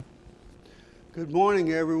Good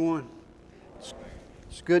morning, everyone.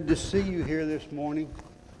 It's good to see you here this morning.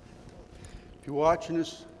 If you're watching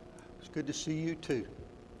us, it's good to see you too.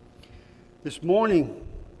 This morning,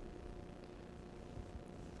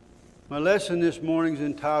 my lesson this morning is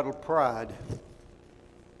entitled Pride.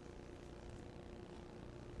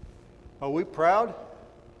 Are we proud?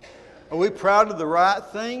 Are we proud of the right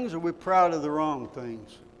things or are we proud of the wrong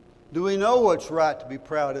things? Do we know what's right to be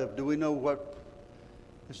proud of? Do we know what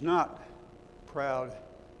is not proud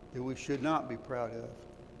that we should not be proud of?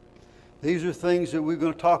 These are things that we're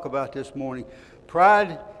going to talk about this morning.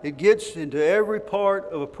 Pride, it gets into every part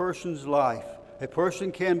of a person's life. A person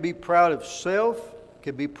can be proud of self,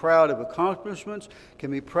 can be proud of accomplishments, can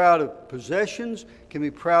be proud of possessions, can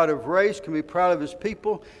be proud of race, can be proud of his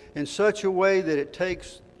people in such a way that it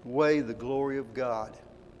takes away the glory of God.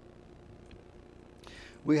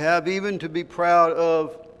 We have even to be proud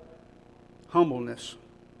of humbleness.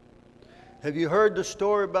 Have you heard the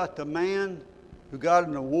story about the man who got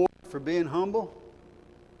an award for being humble?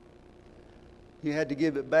 He had to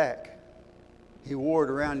give it back. He wore it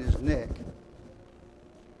around his neck.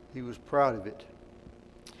 He was proud of it.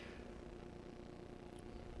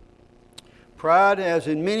 Pride, as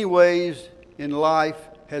in many ways in life,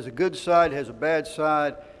 has a good side, has a bad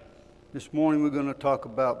side. This morning we're going to talk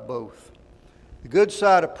about both. The good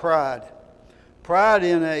side of pride. Pride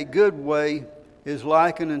in a good way is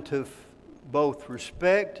likened unto both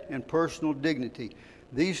respect and personal dignity.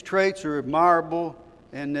 These traits are admirable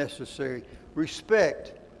and necessary.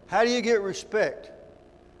 Respect. How do you get respect?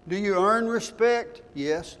 Do you earn respect?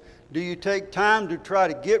 Yes. Do you take time to try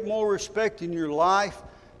to get more respect in your life?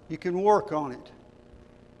 You can work on it.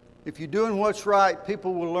 If you're doing what's right,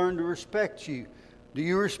 people will learn to respect you. Do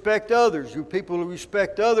you respect others? Do people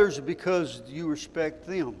respect others because you respect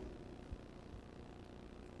them?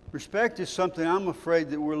 Respect is something I'm afraid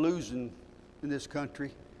that we're losing in this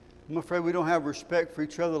country. I'm afraid we don't have respect for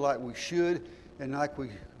each other like we should and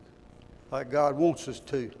like God wants us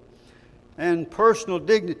to. And personal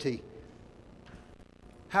dignity.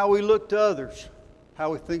 How we look to others.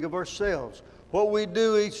 How we think of ourselves. What we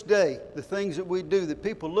do each day. The things that we do. That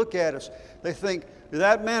people look at us. They think, is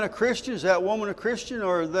that man a Christian? Is that woman a Christian?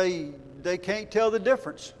 Or they can't tell the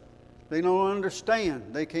difference. They don't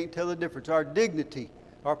understand. They can't tell the difference. Our dignity.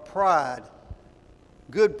 Our pride.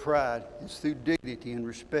 Good pride is through dignity and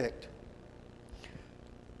respect.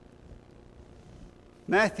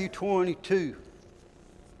 Matthew 22.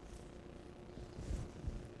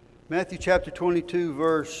 Matthew chapter 22,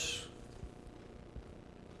 verse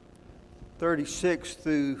 36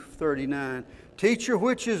 through 39. Teacher,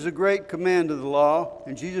 which is the great command of the law?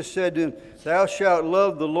 And Jesus said to him, Thou shalt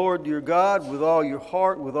love the Lord your God with all your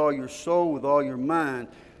heart, with all your soul, with all your mind.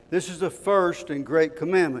 This is the first and great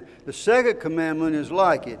commandment. The second commandment is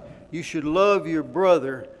like it. You should love your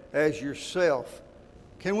brother as yourself.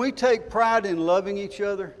 Can we take pride in loving each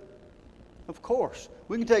other? Of course.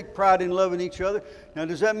 We can take pride in loving each other. Now,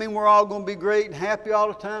 does that mean we're all going to be great and happy all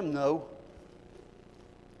the time? No.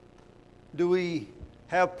 Do we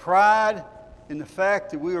have pride in the fact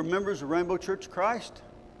that we are members of Rainbow Church of Christ?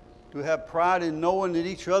 Do we have pride in knowing that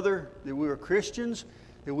each other, that we are Christians,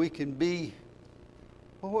 that we can be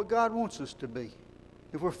what God wants us to be?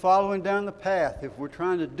 If we're following down the path, if we're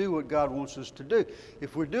trying to do what God wants us to do.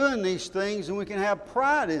 If we're doing these things, then we can have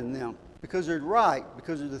pride in them because they're right,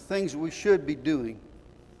 because of the things that we should be doing.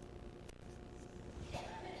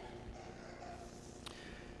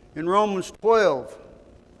 In Romans 12,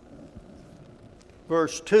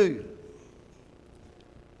 verse 2,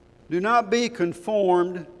 do not be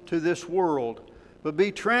conformed to this world, but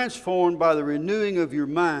be transformed by the renewing of your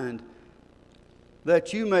mind,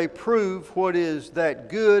 that you may prove what is that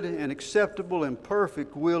good and acceptable and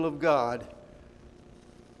perfect will of God.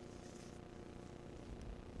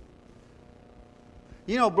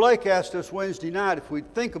 You know, Blake asked us Wednesday night if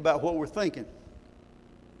we'd think about what we're thinking.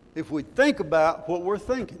 If we think about what we're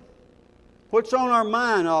thinking. What's on our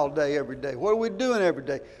mind all day, every day? What are we doing every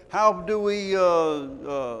day? How do we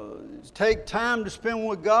take time to spend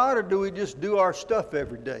with God, or do we just do our stuff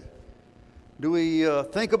every day? Do we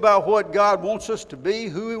think about what God wants us to be,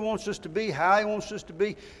 who He wants us to be, how He wants us to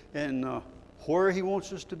be, and where He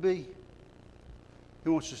wants us to be? He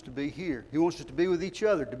wants us to be here. He wants us to be with each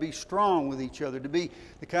other, to be strong with each other, to be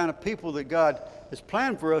the kind of people that God has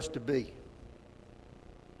planned for us to be.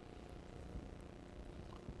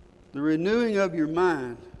 The renewing of your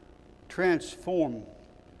mind, transform.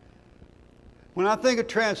 When I think of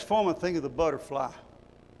transform, I think of the butterfly.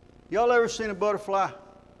 Y'all ever seen a butterfly?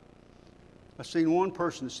 I've seen one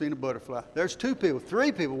person that's seen a butterfly. There's 2 people,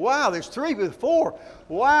 3 people. Wow, there's 3 people, 4.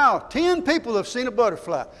 Wow, 10 people have seen a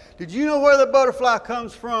butterfly. Did you know where the butterfly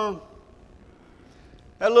comes from?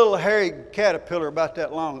 That little hairy caterpillar about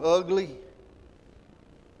that long, ugly.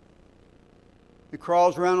 It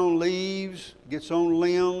crawls around on leaves, gets on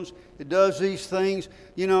limbs. It does these things,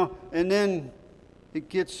 you know, and then it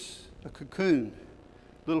gets a cocoon,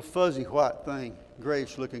 little fuzzy white thing,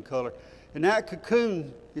 grayish looking color. And that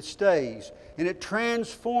cocoon, it stays. And it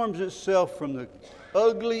transforms itself from the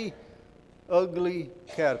ugly, ugly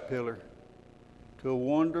caterpillar to a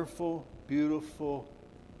wonderful, beautiful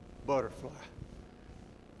butterfly.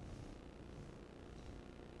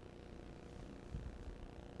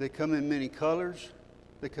 They come in many colors.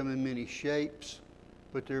 They come in many shapes.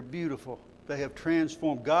 But they're beautiful. They have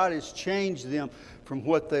transformed. God has changed them from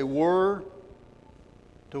what they were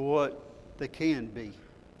to what they can be.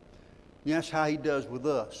 And that's how He does with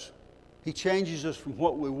us. He changes us from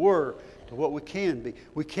what we were to what we can be.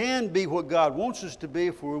 We can be what God wants us to be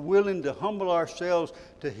if we're willing to humble ourselves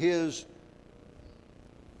to His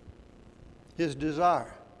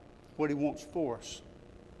desire, what He wants for us.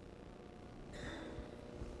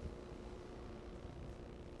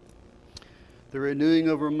 The renewing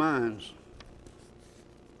of our minds.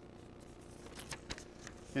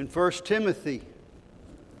 In 1 Timothy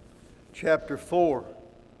chapter 4,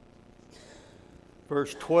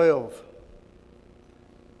 verse 12.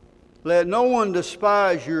 Let no one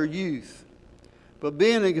despise your youth, but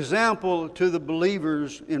be an example to the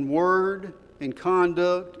believers in word, in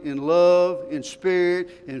conduct, in love, in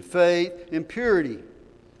spirit, in faith, in purity.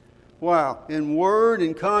 Wow. In word,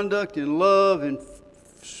 in conduct, in love,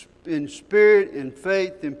 in spirit, in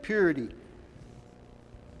faith, in purity.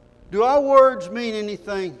 Do our words mean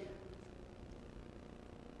anything?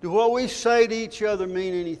 Do what we say to each other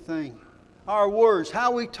mean anything? Our words,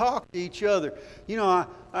 how we talk to each other. You know,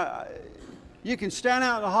 you can stand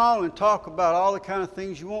out in the hall and talk about all the kind of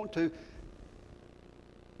things you want to,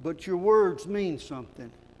 but your words mean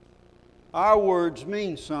something. Our words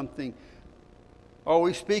mean something. Are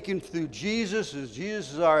we speaking through Jesus? Is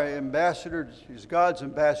Jesus our ambassador? Is God's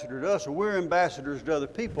ambassador to us? Or we're ambassadors to other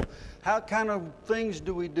people? How kind of things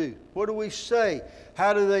do we do? What do we say?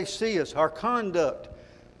 How do they see us? Our conduct.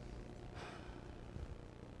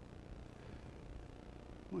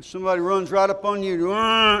 When somebody runs right up on you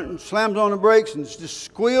and slams on the brakes and just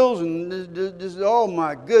squeals and just, oh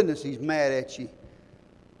my goodness, he's mad at you.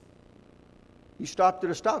 You stopped at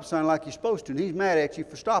a stop sign like you're supposed to, and he's mad at you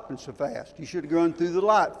for stopping so fast. You should have gone through the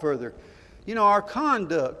light further. You know, our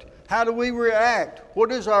conduct. How do we react? What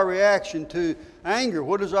is our reaction to anger?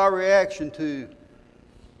 What is our reaction to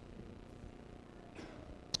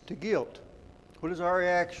guilt? What is our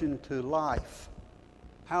reaction to life?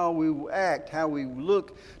 How we act, how we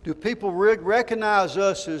look. Do people recognize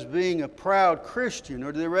us as being a proud Christian,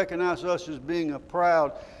 or do they recognize us as being a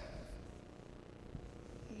proud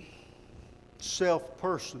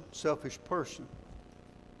selfish person?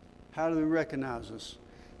 How do they recognize us?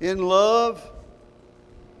 In love,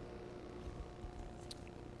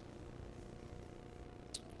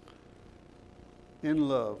 in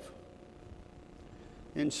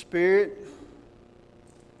spirit,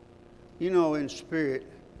 you know, in spirit.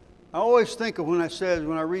 I always think of when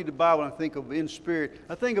I read the Bible, I think of in spirit.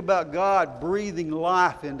 I think about God breathing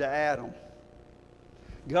life into Adam.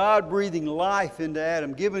 God breathing life into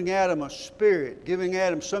Adam, giving Adam a spirit, giving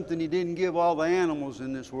Adam something He didn't give all the animals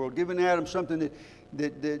in this world, giving Adam something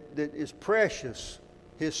that is precious,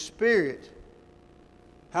 His spirit.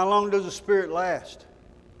 How long does a spirit last?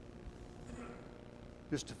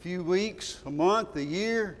 Just a few weeks, a month, a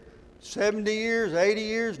year, 70 years, 80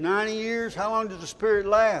 years, 90 years? How long does the spirit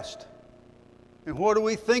last? And what are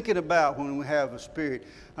we thinking about when we have a spirit?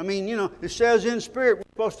 I mean, you know, it says in spirit, we're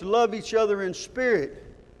supposed to love each other in spirit.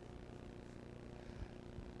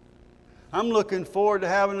 I'm looking forward to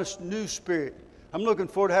having a new spirit. I'm looking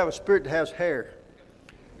forward to having a spirit that has hair.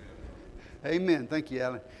 Amen. Thank you,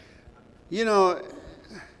 Alan. You know,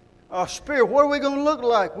 our spirit, what are we going to look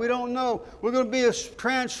like? We don't know. We're going to be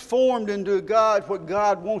transformed into what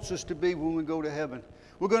God wants us to be when we go to heaven.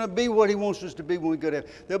 We're going to be what He wants us to be when we go to heaven.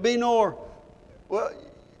 There'll be no... Well,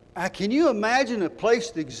 can you imagine a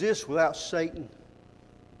place that exists without Satan?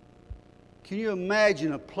 Can you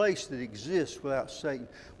imagine a place that exists without Satan?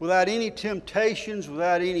 Without any temptations,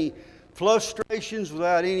 without any frustrations,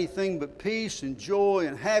 without anything but peace and joy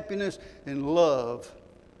and happiness and love.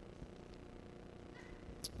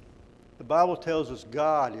 The Bible tells us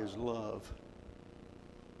God is love.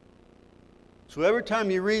 So every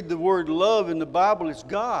time you read the word love in the Bible, it's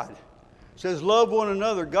God. It says love one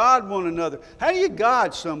another, God one another. How do you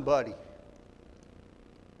God somebody?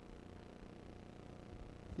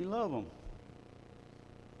 You love them.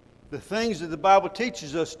 The things that the Bible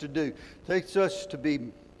teaches us to do. Teaches us to be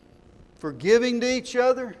forgiving to each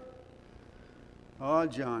other. Oh,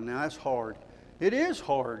 John, now that's hard. It is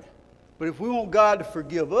hard. But if we want God to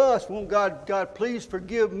forgive us, we want God, please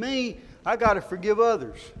forgive me, I got to forgive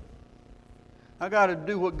others. I got to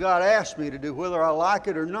do what God asked me to do, whether I like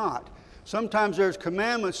it or not. Sometimes there's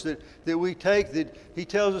commandments that we take that He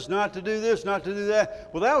tells us not to do this, not to do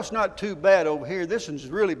that. Well, that was not too bad over here. This one's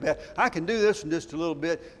really bad. I can do this one just a little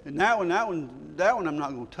bit, and that one I'm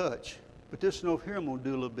not going to touch. But this one over here I'm going to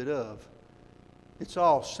do a little bit of. It's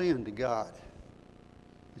all sin to God.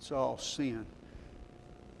 It's all sin.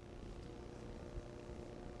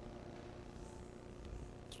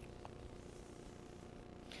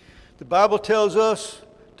 The Bible tells us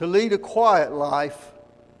to lead a quiet life.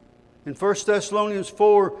 In 1 Thessalonians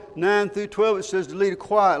 4, 9 through 12, it says to lead a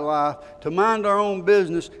quiet life, to mind our own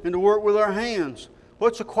business, and to work with our hands.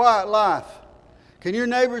 What's a quiet life? Can your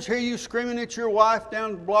neighbors hear you screaming at your wife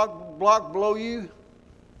down the block below you?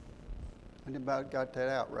 I didn't about got that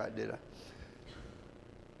out right, did I?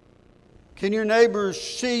 Can your neighbors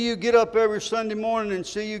see you get up every Sunday morning and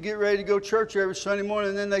see you get ready to go to church every Sunday morning,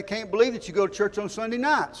 and then they can't believe that you go to church on Sunday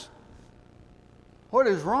nights? What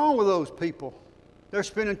is wrong with those people? They're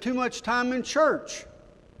spending too much time in church.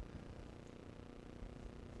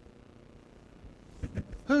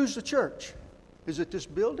 Who's the church? Is it this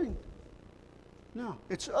building? No,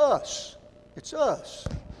 it's us. It's us.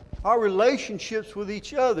 Our relationships with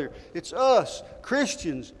each other. It's us,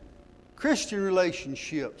 Christians, Christian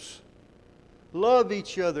relationships. Love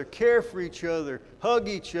each other, care for each other, hug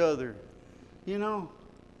each other. You know,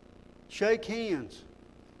 shake hands.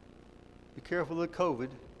 Be careful of COVID.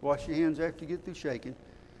 Wash your hands after you get through shaking.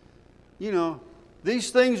 You know, these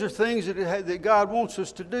things are things that God wants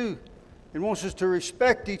us to do. He wants us to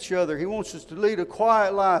respect each other. He wants us to lead a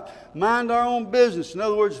quiet life. Mind our own business. In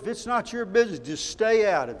other words, if it's not your business, just stay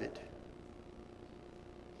out of it.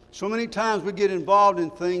 So many times we get involved in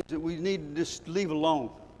things that we need to just leave alone.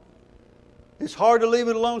 It's hard to leave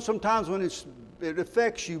it alone sometimes when it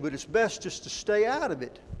affects you, but it's best just to stay out of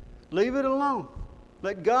it. Leave it alone.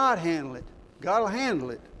 Let God handle it. God will handle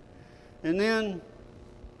it. And then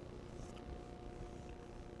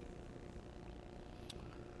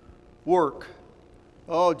work.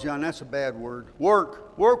 Oh, John, that's a bad word.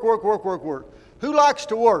 Work. Work, work, work, work, work. Who likes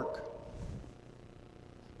to work?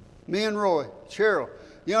 Me and Roy. Cheryl.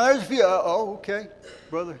 You know, there's a few. Oh, okay,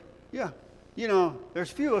 brother. Yeah. You know,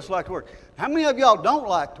 there's a few of us like to work. How many of y'all don't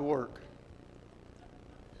like to work?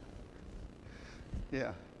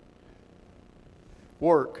 Yeah.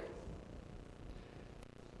 Work.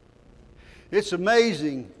 It's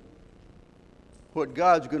amazing what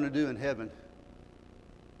God's going to do in heaven.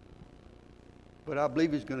 But I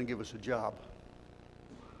believe He's going to give us a job.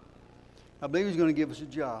 I believe He's going to give us a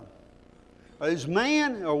job. Is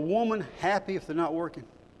man or woman happy if they're not working?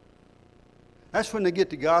 That's when they get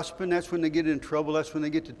to gossiping. That's when they get in trouble. That's when they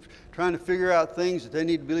get to trying to figure out things that they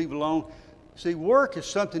need to leave alone. See, work is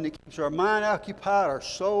something that keeps our mind occupied, our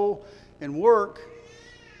soul, and work,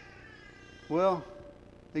 well,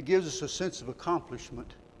 it gives us a sense of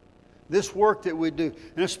accomplishment. This work that we do,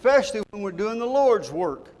 and especially when we're doing the Lord's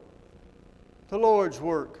work. The Lord's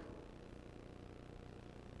work.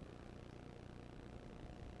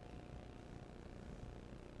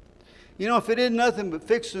 You know, if it isn't nothing but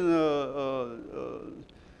fixing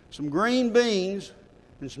some green beans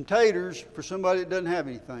and some taters for somebody that doesn't have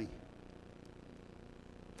anything.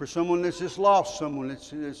 For someone that's just lost someone,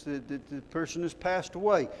 the person that's passed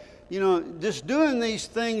away. You know, just doing these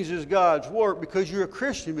things is God's work because you're a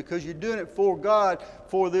Christian, because you're doing it for God,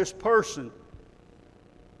 for this person.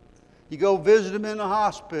 You go visit them in the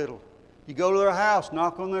hospital. You go to their house,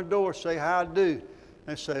 knock on their door, say, how I do.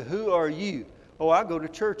 And say, who are you? Oh, I go to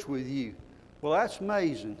church with you. Well, that's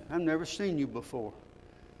amazing. I've never seen you before.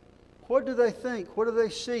 What do they think? What do they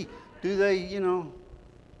see? Do they, you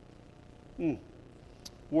know,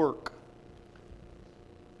 work.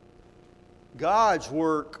 God's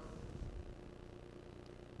work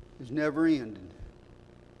is never ending.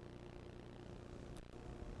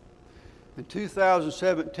 In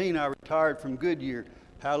 2017, I retired from Goodyear.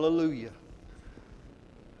 Hallelujah.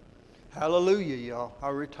 Hallelujah, y'all. I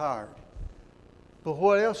retired. But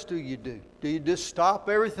what else do you do? Do you just stop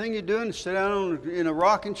everything you're doing and sit down in a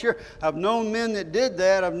rocking chair? I've known men that did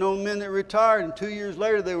that. I've known men that retired, and 2 years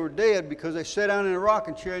later they were dead because they sat down in a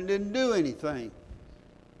rocking chair and didn't do anything.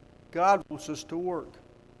 God wants us to work.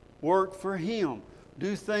 Work for Him.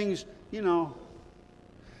 Do things, you know.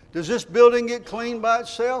 Does this building get cleaned by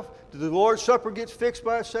itself? Does the Lord's Supper get fixed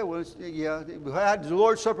by itself? Well, yeah. Does the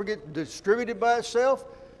Lord's Supper get distributed by itself?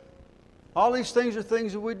 All these things are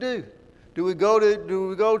things that we do. Do we go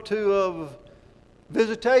to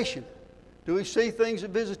visitation? Do we see things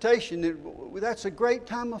at visitation? That's a great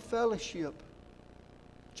time of fellowship.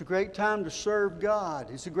 It's a great time to serve God.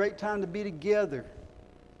 It's a great time to be together.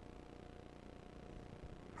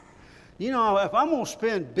 You know, if I'm going to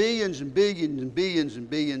spend billions and billions and billions and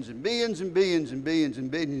billions and billions and billions and billions and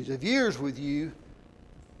billions of years with you,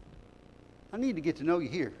 I need to get to know you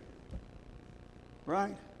here.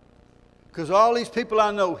 Right? Because all these people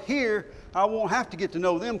I know here, I won't have to get to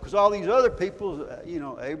know them, because all these other people, you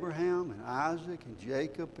know, Abraham and Isaac and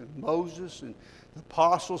Jacob and Moses and the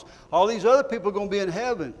apostles, all these other people are going to be in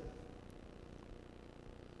heaven.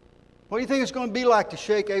 What do you think it's going to be like to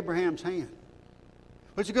shake Abraham's hand?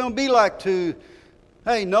 What's it going to be like to,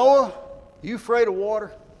 hey, Noah, are you afraid of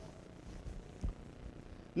water?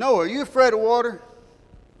 Noah, are you afraid of water?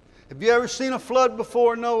 Have you ever seen a flood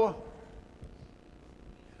before, Noah?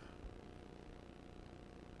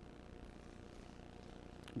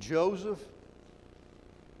 Joseph,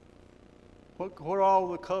 what are all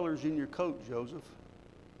the colors in your coat, Joseph?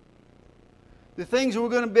 The things that we're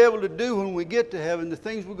going to be able to do when we get to heaven, the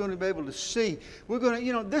things we're going to be able to see, we're going to,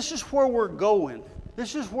 you know, this is where we're going.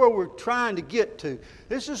 This is where we're trying to get to.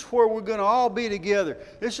 This is where we're going to all be together.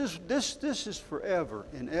 This is forever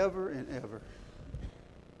and ever and ever.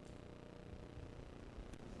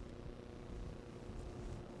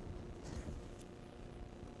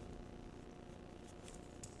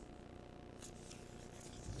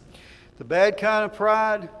 The bad kind of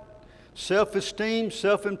pride, self-esteem,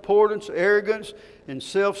 self-importance, arrogance, and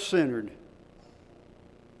self-centered.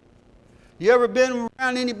 You ever been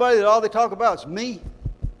around anybody that all they talk about is me?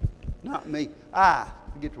 Not me. I.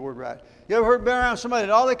 Get the word right. You ever been around somebody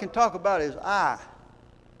that all they can talk about is I?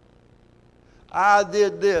 I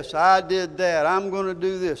did this. I did that. I'm going to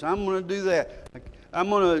do this. I'm going to do that. I'm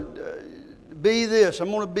going to be this.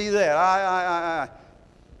 I'm going to be that. I.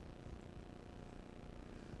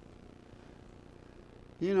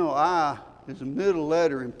 You know, I is a middle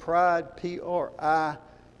letter in pride,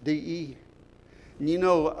 P-R-I-D-E. And you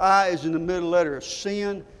know, I is in the middle letter of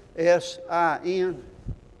sin, S-I-N.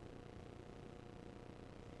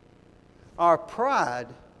 Our pride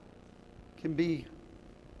can be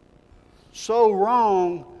so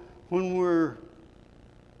wrong when we're...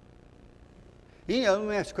 You know, let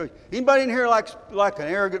me ask you a question. Anybody in here like an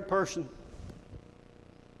arrogant person?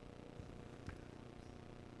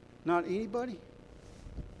 Not anybody?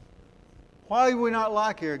 Why do we not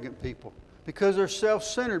like arrogant people? Because they're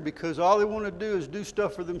self-centered, because all they want to do is do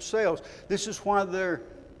stuff for themselves. This is why their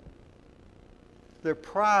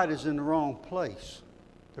pride is in the wrong place.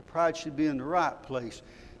 Their pride should be in the right place.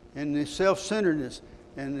 And the self-centeredness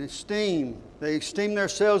and the esteem, they esteem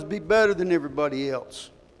themselves to be better than everybody else.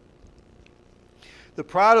 The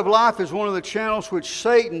pride of life is one of the channels which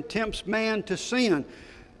Satan tempts man to sin.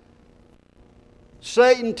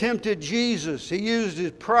 Satan tempted Jesus. He used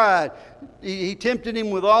his pride. He tempted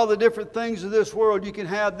him with all the different things of this world. You can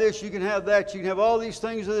have this, you can have that, you can have all these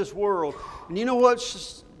things of this world. And you know what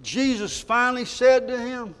Jesus finally said to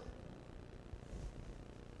him?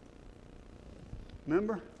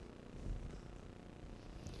 Remember?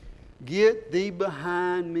 Get thee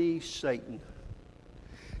behind me, Satan.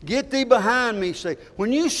 Get thee behind me, Satan.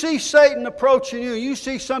 When you see Satan approaching you, you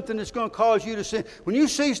see something that's going to cause you to sin. When you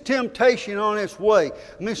see temptation on its way,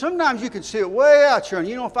 I mean, sometimes you can see it way out there. And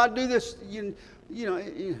you know, if I do this,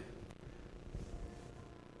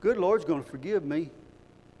 good Lord's going to forgive me.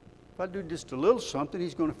 If I do just a little something,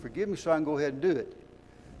 He's going to forgive me, so I can go ahead and do it.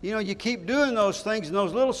 You know, you keep doing those things, and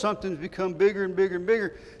those little somethings become bigger and bigger and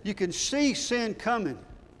bigger. You can see sin coming.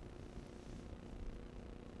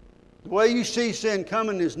 The way you see sin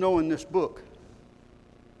coming is knowing this book.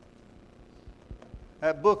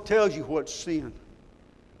 That book tells you what's sin.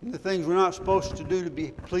 And the things we're not supposed to do to be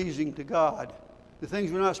pleasing to God. The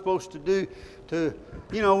things we're not supposed to do to,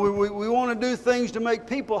 you know, we want to do things to make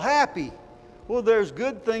people happy. Well, there's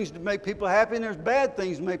good things to make people happy, and there's bad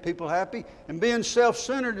things to make people happy. And being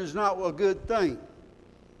self-centered is not a good thing.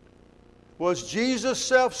 Was Jesus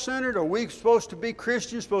self-centered? Are we supposed to be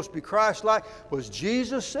Christians, supposed to be Christ-like? Was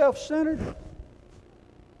Jesus self-centered?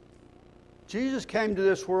 Jesus came to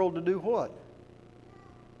this world to do what?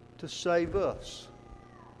 To save us,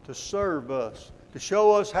 to serve us, to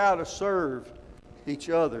show us how to serve each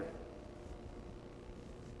other.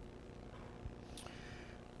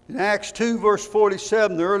 In Acts 2, verse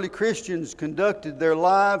 47, the early Christians conducted their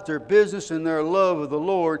lives, their business, and their love of the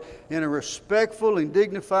Lord in a respectful and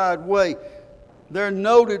dignified way. They're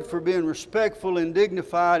noted for being respectful and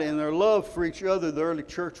dignified in their love for each other, the early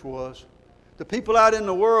church was. The people out in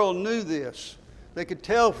the world knew this. They could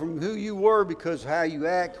tell from who you were because how you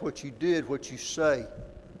act, what you did, what you say,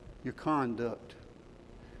 your conduct.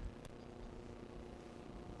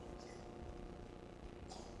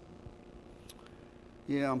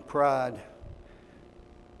 Yeah, pride.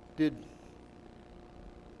 Did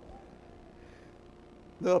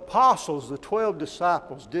the apostles, the 12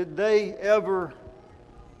 disciples, did they ever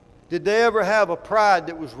have a pride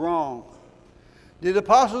that was wrong? Did the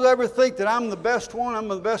apostles ever think that I'm the best one, I'm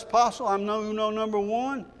the best apostle, I'm number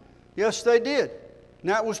one? Yes, they did.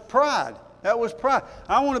 And that was pride. That was pride.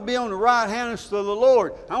 I want to be on the right hand of the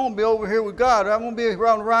Lord. I want to be over here with God. I want to be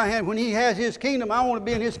on the right hand. When He has His kingdom, I want to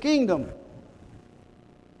be in His kingdom.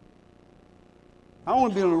 I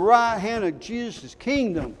want to be on the right hand of Jesus'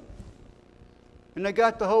 kingdom. And they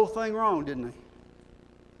got the whole thing wrong, didn't they?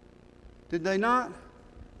 Did they not?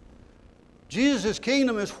 Jesus'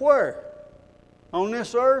 kingdom is where? On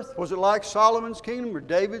this earth? Was it like Solomon's kingdom or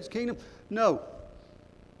David's kingdom? No.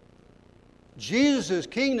 Jesus'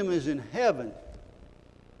 kingdom is in heaven.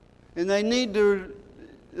 And they need to,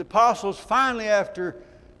 the apostles finally, after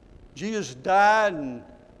Jesus died and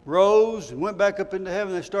rose and went back up into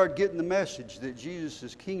heaven, they started getting the message that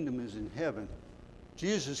Jesus' kingdom is in heaven.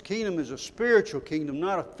 Jesus' kingdom is a spiritual kingdom,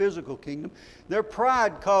 not a physical kingdom. Their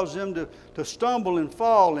pride caused them to stumble and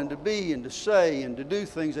fall and to be and to say and to do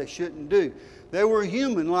things they shouldn't do. They were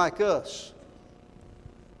human like us.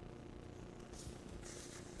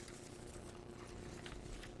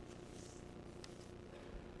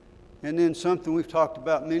 And then something we've talked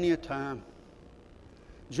about many a time.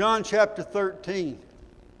 John chapter 13.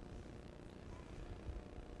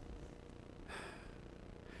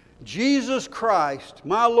 Jesus Christ,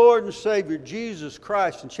 my Lord and Savior, Jesus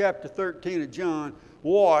Christ, in chapter 13 of John,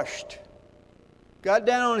 washed. Got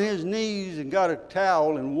down on His knees and got a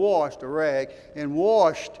towel and washed a rag and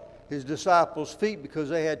washed His disciples' feet because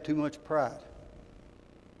they had too much pride.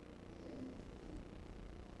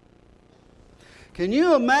 Can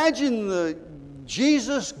you imagine the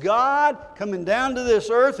Jesus, God, coming down to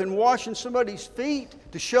this earth and washing somebody's feet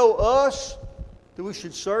to show us that we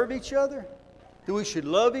should serve each other? That we should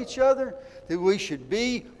love each other? That we should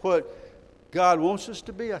be what God wants us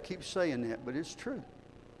to be? I keep saying that, but it's true.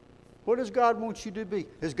 What does God want you to be?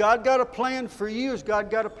 Has God got a plan for you? Has God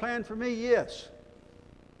got a plan for me? Yes.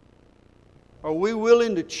 Are we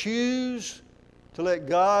willing to choose to let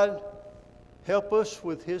God help us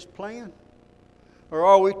with His plan? Or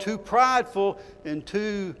are we too prideful and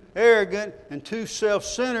too arrogant and too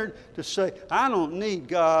self-centered to say, I don't need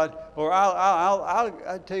God, or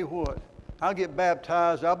I'll tell you what, I'll get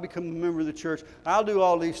baptized, I'll become a member of the church, I'll do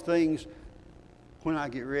all these things when I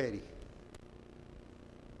get ready.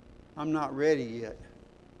 I'm not ready yet.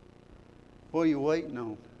 What are you waiting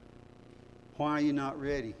on? Why are you not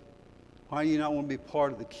ready? Why do you not want to be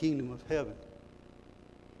part of the kingdom of heaven?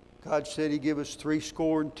 God said He'd give us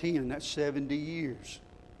 70. That's 70 years.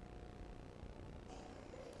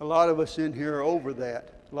 A lot of us in here are over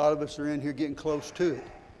that. A lot of us are in here getting close to it.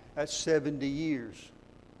 That's 70 years.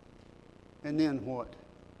 And then what?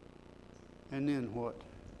 And then what?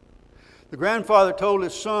 The grandfather told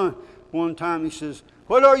his son one time, he says,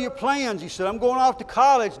 what are your plans? He said, I'm going off to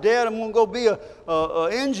college, Dad. I'm going to go be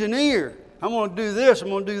an engineer. I'm going to do this. I'm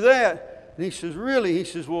going to do that. And he says, really? He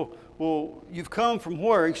says, well, you've come from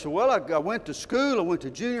where? He said, well, I went to school. I went to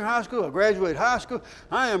junior high school. I graduated high school.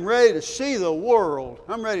 I am ready to see the world.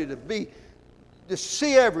 I'm ready to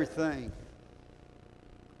see everything.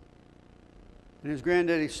 And his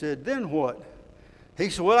granddaddy said, then what? He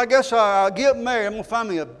said, well, I guess I'll get married. I'm going to find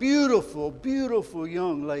me a beautiful, beautiful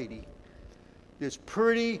young lady. It's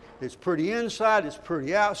pretty inside, it's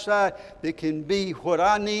pretty outside. That can be what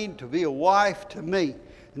I need to be a wife to me.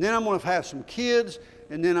 And then I'm going to have some kids,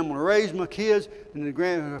 and then I'm going to raise my kids. And the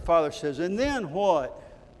grandfather says, and then what?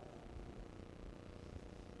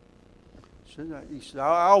 He said,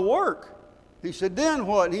 I'll work. He said, then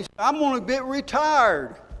what? He said, I'm going to get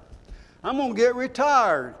retired. I'm going to get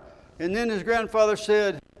retired. And then his grandfather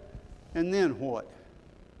said, and then what?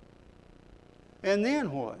 And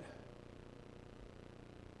then what?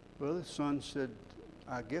 Well, the son said,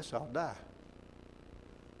 I guess I'll die.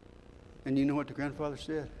 And you know what the grandfather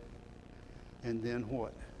said? And then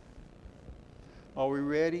what? Are we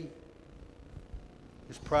ready?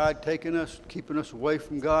 Is pride taking us, keeping us away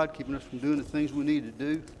from God, keeping us from doing the things we need to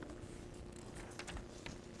do?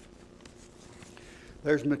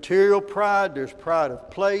 There's material pride, there's pride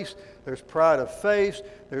of place, there's pride of face,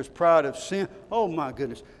 there's pride of sin. Oh my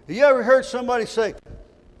goodness. Have you ever heard somebody say,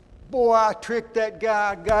 Boy, I tricked that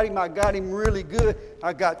guy. I got him really good.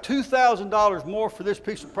 I got $2,000 more for this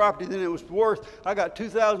piece of property than it was worth. I got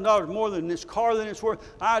 $2,000 more than this car than it's worth.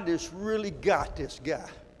 I just really got this guy.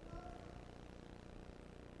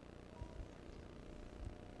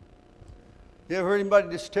 You ever heard anybody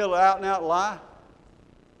just tell an out-and-out lie?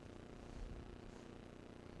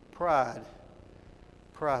 Pride.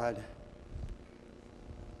 Pride.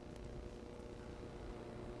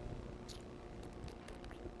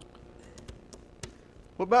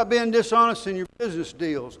 What about being dishonest in your business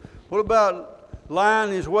deals? What about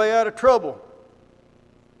lying his way out of trouble?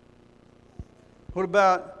 What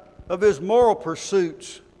about of his moral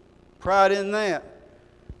pursuits? Pride in that.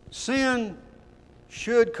 Sin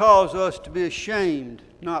should cause us to be ashamed,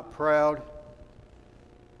 not proud.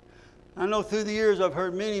 I know through the years I've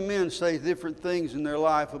heard many men say different things in their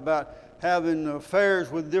life about having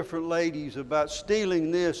affairs with different ladies, about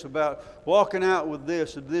stealing this, about walking out with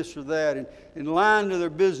this or that, and lying to their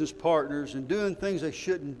business partners and doing things they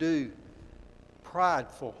shouldn't do.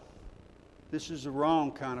 Prideful. This is the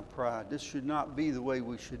wrong kind of pride. This should not be the way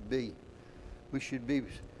we should be. We should be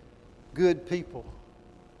good people.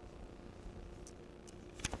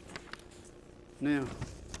 Now,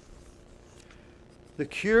 the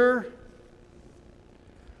cure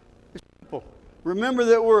is simple. Remember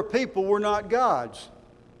that we're a people, we're not gods.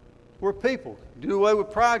 We're people. Do away with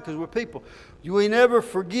pride because we're people. We never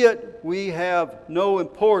forget we have no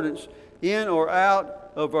importance in or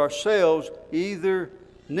out of ourselves,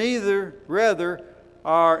 rather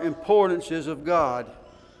our importance is of God.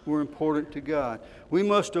 We're important to God. We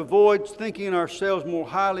must avoid thinking ourselves more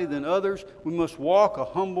highly than others. We must walk a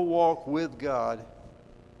humble walk with God.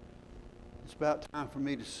 It's about time for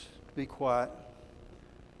me to be quiet.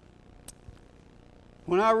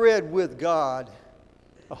 When I read with God,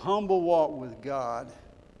 a humble walk with God,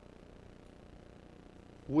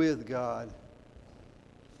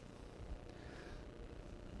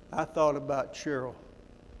 I thought about Cheryl.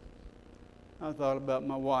 I thought about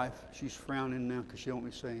my wife. She's frowning now because she don't want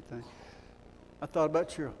me to say anything. I thought about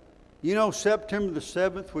Cheryl. You know, September the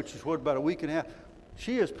 7th, which is about a week and a half,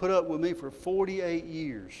 she has put up with me for 48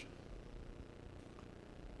 years.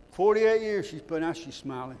 48 years now she's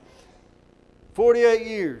smiling. 48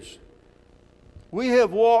 years. We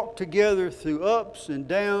have walked together through ups and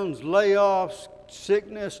downs, layoffs,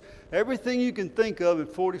 sickness, everything you can think of in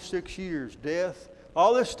 46 years, death,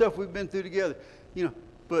 all this stuff we've been through together. You know,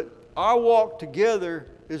 but our walk together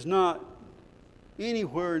is not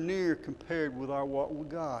anywhere near compared with our walk with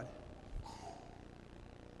God.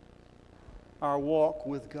 Our walk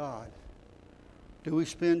with God. Do we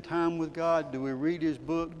spend time with God? Do we read His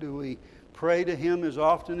book? Do we pray to Him as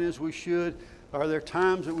often as we should? Are there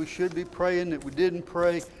times that we should be praying that we didn't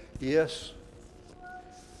pray? Yes.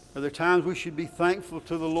 Are there times we should be thankful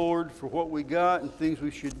to the Lord for what we got and things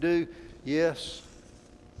we should do? Yes.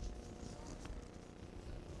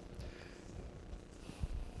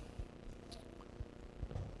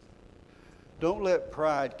 Don't let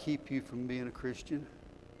pride keep you from being a Christian.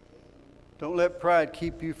 Don't let pride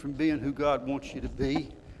keep you from being who God wants you to be.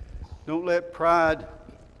 Don't let pride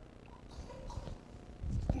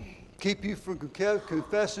keep you from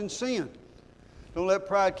confessing sin. Don't let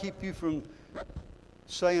pride keep you from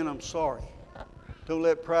saying, I'm sorry. Don't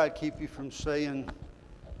let pride keep you from saying,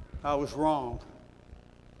 I was wrong.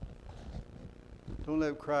 Don't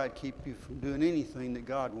let pride keep you from doing anything that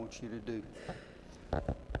God wants you to do.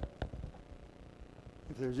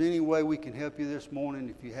 If there's any way we can help you this morning,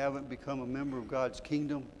 if you haven't become a member of God's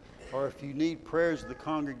kingdom, or if you need prayers of the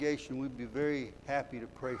congregation, we'd be very happy to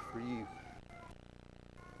pray for you.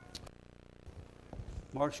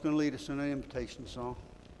 Mark's going to lead us in an invitation song.